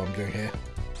really sure what I'm doing here.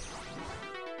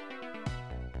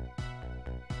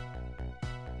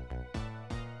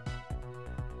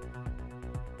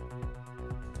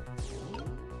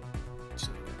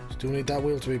 Still need that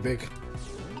wheel to be big.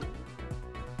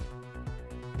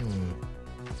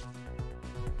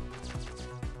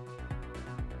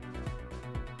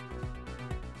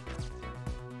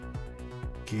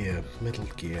 Gear, middle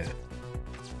gear.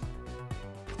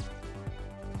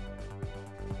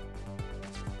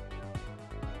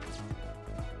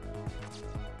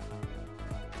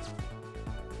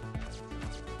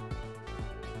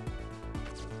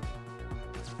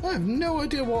 I have no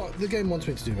idea what the game wants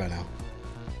me to do right now.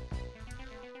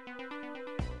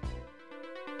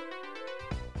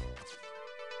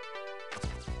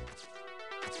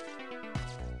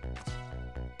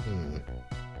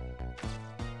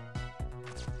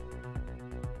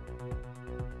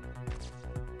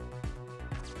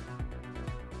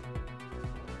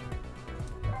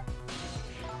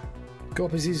 Go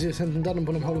up is easier said than done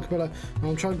when I'm holding Camilla.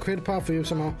 I'm trying to create a path for you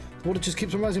somehow. The water just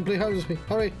keeps on rising, please hurry with me.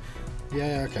 Hurry!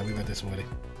 Yeah, okay, we've had this already.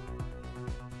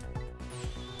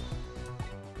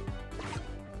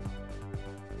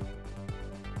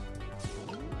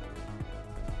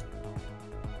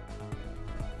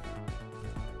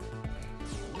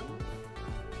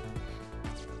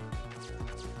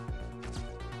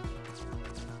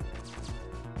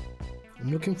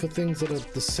 I'm looking for things that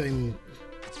are the same.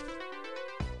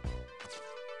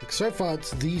 So far,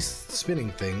 it's these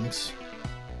spinning things.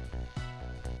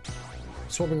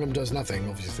 Swapping them does nothing,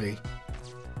 obviously.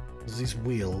 There's these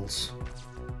wheels.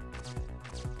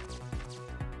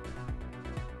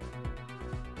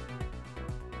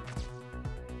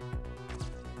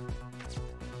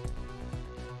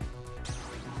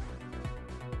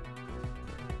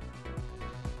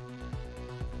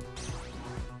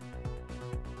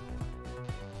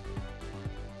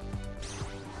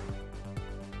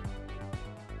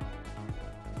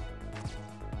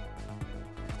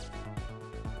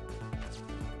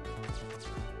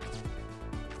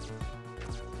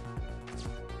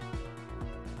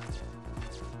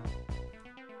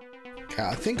 Okay,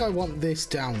 I think I want this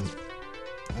down.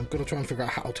 I'm gonna try and figure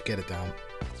out how to get it down.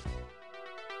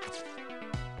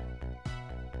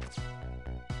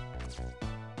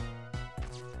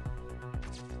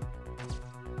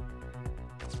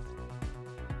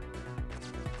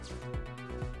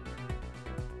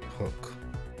 Hook.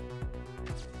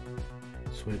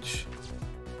 Switch.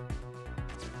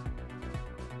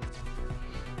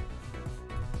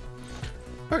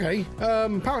 Okay,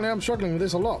 apparently I'm struggling with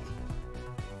this a lot.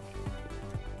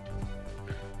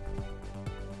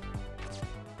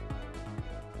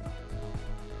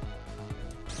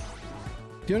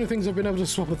 The only things I've been able to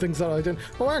swap are things that I didn't...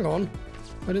 Oh, hang on.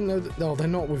 I didn't know that... Oh, they're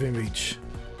not within reach.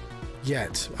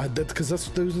 Yet. Because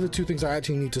those are the two things I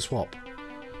actually need to swap.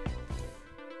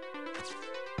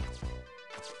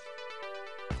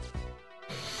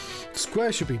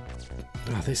 Square should be...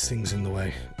 Oh, this thing's in the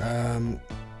way.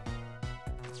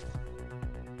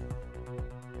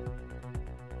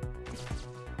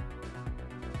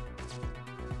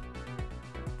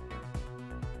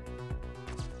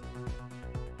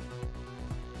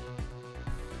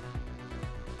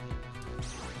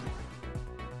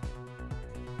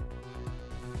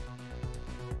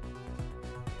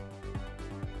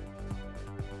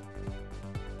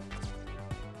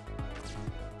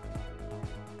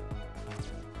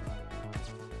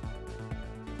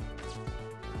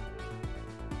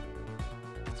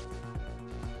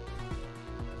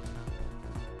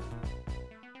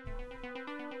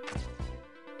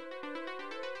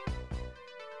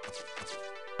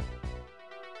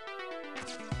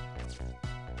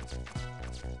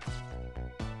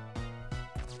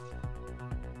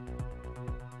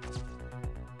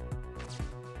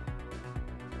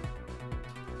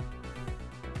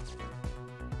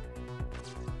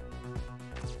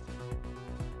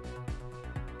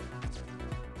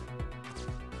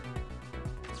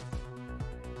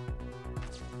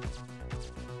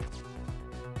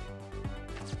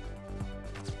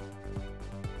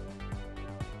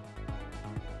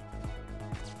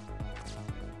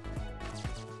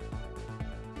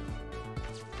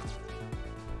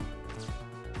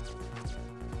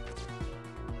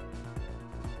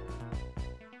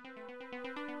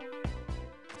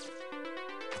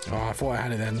 Oh, I thought I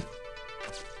had it then.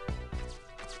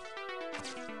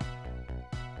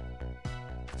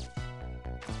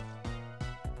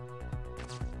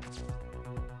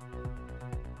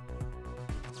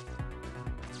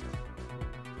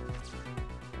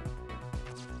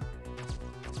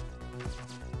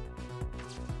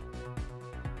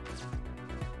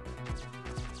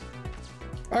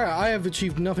 Alright, I have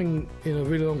achieved nothing in a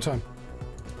really long time.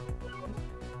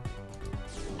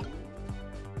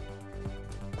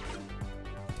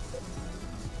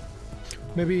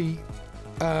 Maybe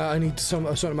I need a certain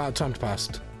amount of time to pass.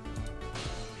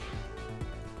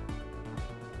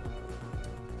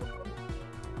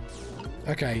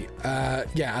 Okay,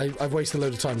 yeah, I've wasted a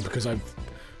load of time because I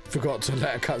forgot to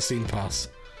let a cutscene pass.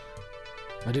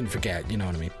 I didn't forget, you know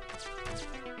what I mean.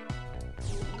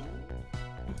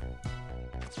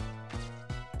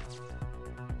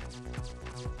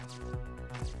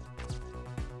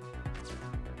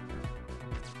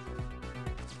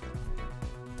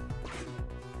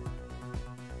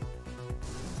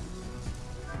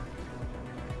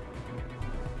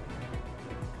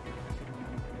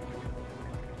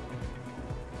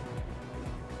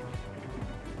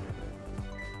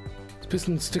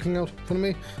 Pistons sticking out in front of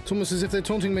me. It's almost as if they're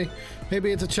taunting me.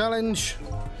 Maybe it's a challenge.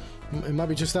 It might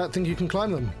be just that. Think you can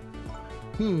climb them.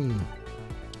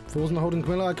 If I wasn't holding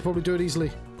Camilla, I could probably do it easily.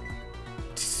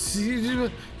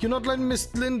 You're not letting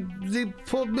the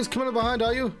poor Miss Camilla behind,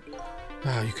 are you?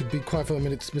 Ah, you could be quiet for a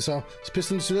minute, Miss Al. These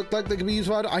pistons look like they could be used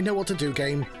for... I know what to do,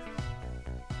 game.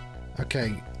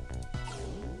 Okay.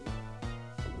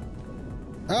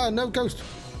 Ah, no, ghost.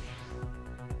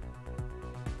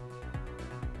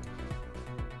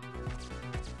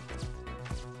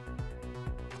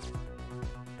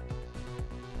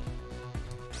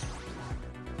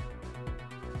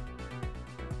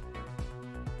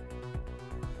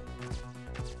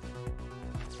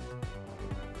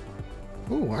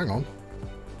 Oh, hang on.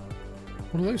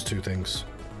 What are those two things?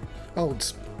 Oh,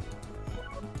 it's...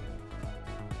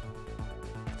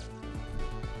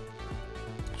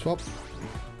 Swap.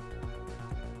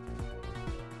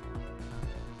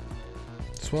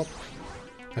 Swap.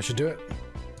 I should do it.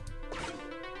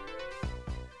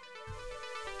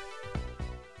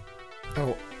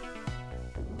 Oh.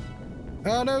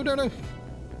 Oh, no, no, no.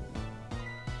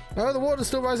 Oh, the water's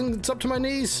still rising. It's up to my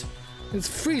knees. It's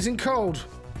freezing cold.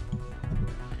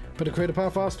 Better create a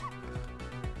path fast.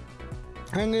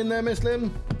 Hang in there, Miss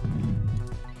Lim.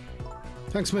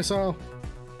 Thanks, Missile.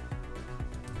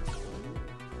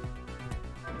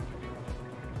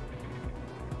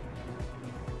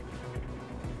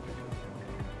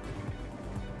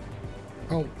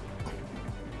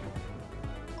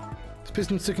 It's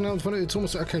piston sticking out in front of it. It's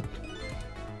almost... Okay.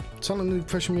 Silently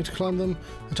pressure me to climb them.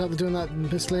 I tried doing that in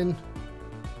Pistlin.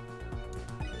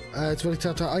 It's very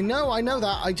tough. I know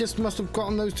that. I just must have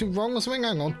gotten those two wrong or something.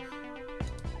 Hang on.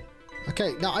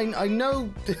 Okay, now I know...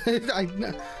 I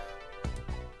know.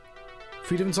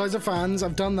 3 different sizes of fans.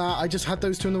 I've done that. I just had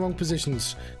those two in the wrong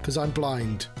positions because I'm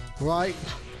blind. Right?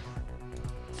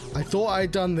 I thought I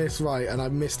had done this right and I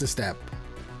missed a step.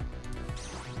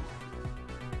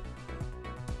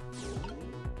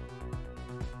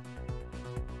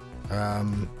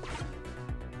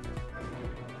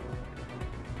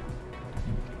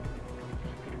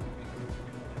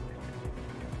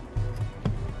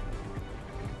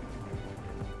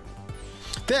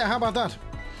 There, how about that?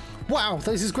 Wow,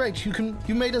 this is great. You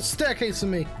made a staircase for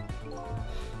me.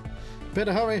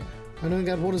 Better hurry. I know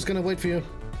that water's gonna wait for you.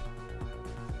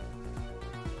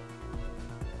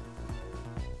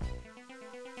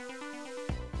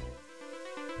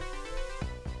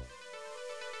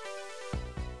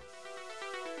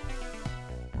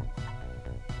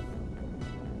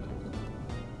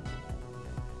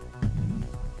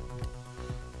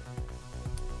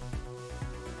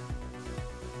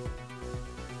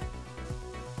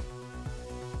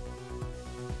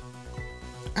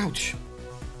 Ouch.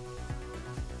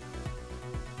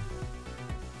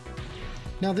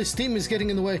 Now this steam is getting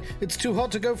in the way. It's too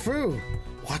hot to go through.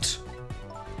 What?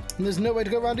 And there's no way to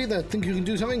go around either. Think you can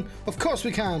do something? Of course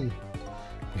we can.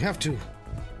 We have to.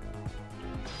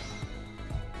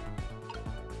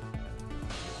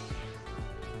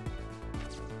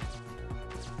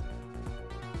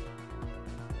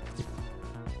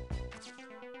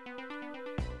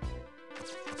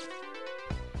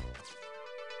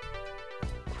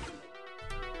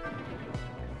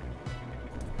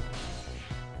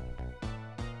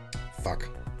 Fuck.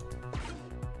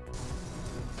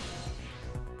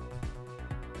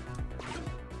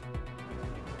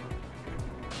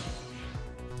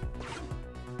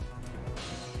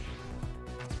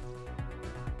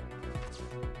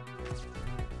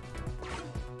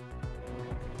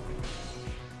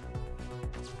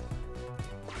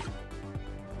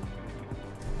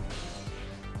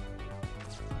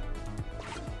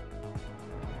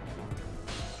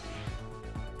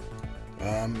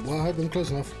 Well, I hope I'm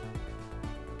close enough.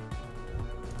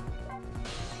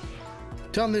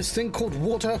 Done this thing called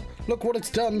water. Look what it's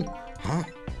done. Huh?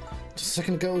 Just a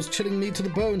second ago it was chilling me to the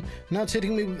bone. Now it's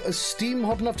hitting me with a steam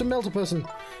hot enough to melt a person.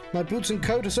 My boots and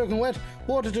coat are soaking wet.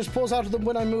 Water just pours out of them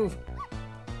when I move.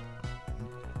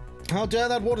 How dare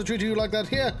that water treat you like that?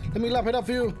 Here, let me lap it up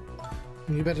for you.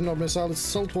 You better not miss out. It's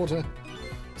salt water.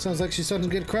 Sounds like she's starting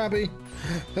to get crabby.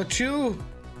 A chew?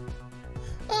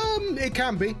 It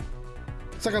can be.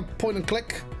 It's like a point and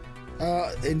click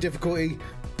in difficulty,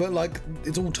 but like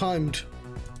it's all timed.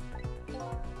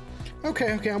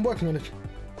 Okay, I'm working on it.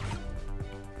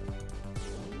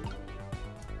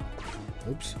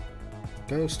 Oops.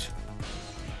 Ghost.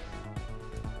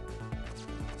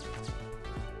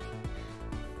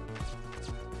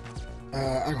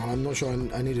 Hang on, I'm not sure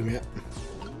I need him yet.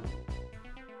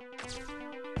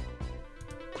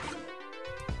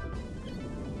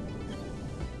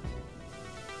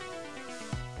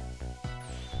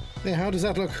 There, how does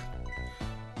that look?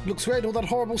 Looks great, all that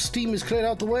horrible steam is cleared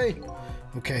out the way.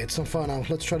 Okay, it's not far now.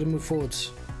 Let's try to move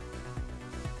forwards.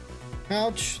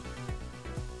 Ouch.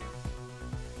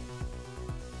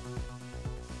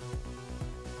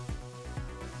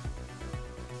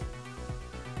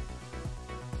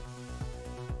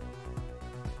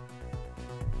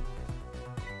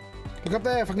 Look up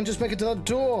there, if I can just make it to that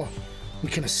door, we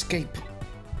can escape.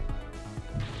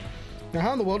 Now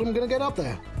how in the world am I going to get up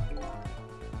there?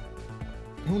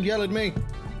 Don't yell at me.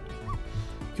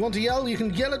 You want to yell? You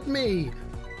can yell at me.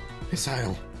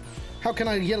 Missile. How can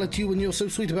I yell at you when you're so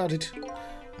sweet about it?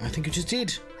 I think you just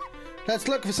did. Let's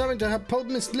look for something to have pulled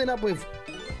Miss Lynn up with.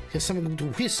 Here's something to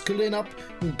whisk Lynn up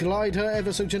and glide her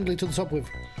ever so gently to the top with.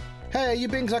 Hey, are you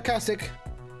being sarcastic?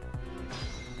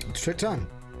 It's trick time.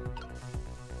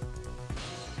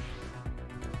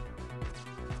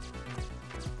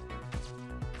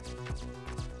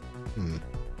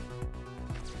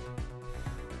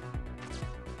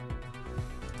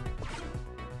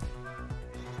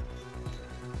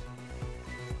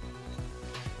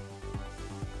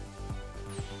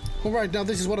 Alright, now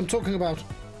this is what I'm talking about.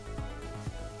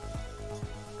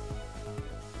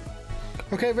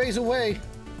 Okay, raise away.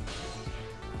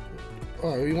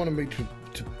 Oh, you wanted me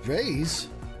to raise?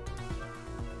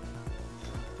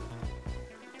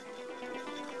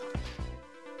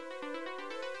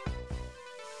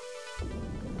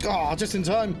 Oh, just in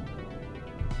time.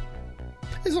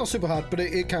 It's not super hard, but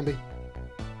it can be.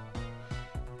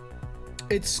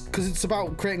 It's because it's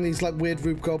about creating these like weird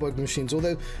Rube Goldberg machines.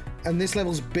 Although, and this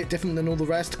level's a bit different than all the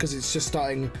rest because it's just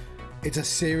starting. It's a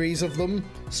series of them,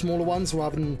 smaller ones,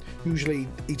 rather than usually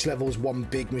each level is one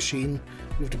big machine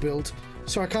you have to build.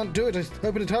 So I can't do it. I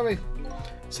open it, hurry.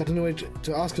 So I don't know way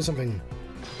to ask for something.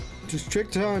 Just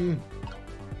trick time.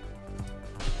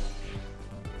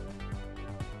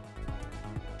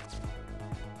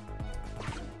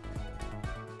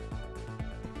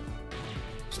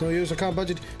 It's no use. I can't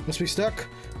budget. Must be stuck.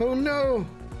 Oh no!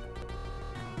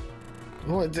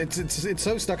 Oh, it's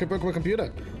so stuck. I broke my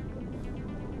computer.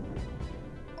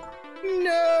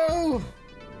 No!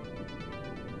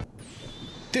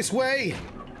 This way!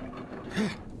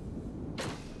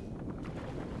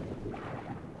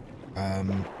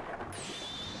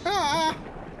 Ah!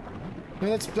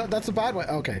 No, that's a bad way.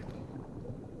 Okay.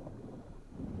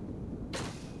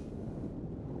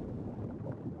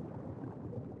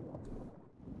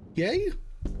 Yay?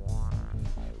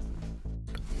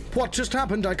 What just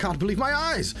happened? I can't believe my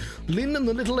eyes! Lynn and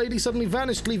the little lady suddenly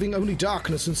vanished, leaving only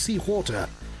darkness and sea water.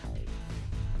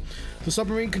 The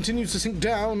submarine continues to sink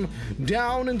down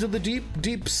into the deep,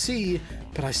 deep sea,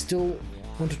 but I still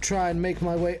want to try and make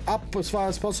my way up as far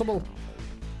as possible.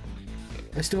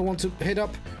 I still want to head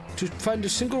up to find a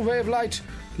single ray of light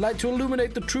to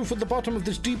illuminate the truth at the bottom of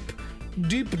this deep,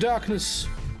 deep darkness.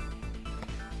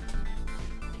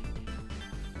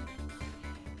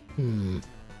 It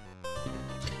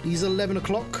is 11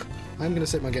 o'clock. I'm going to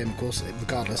save my game, of course,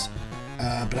 regardless.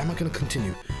 But I'm not going to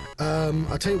continue.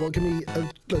 I'll tell you what, give me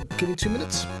 2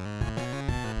 minutes.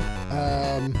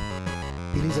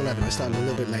 It is 11, I started a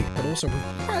little bit late, but also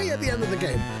we're right at the end of the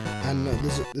game. And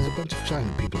there's a bunch of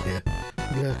silent people here,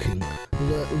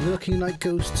 lurking like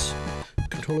ghosts,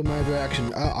 controlling my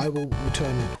reaction. I will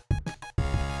return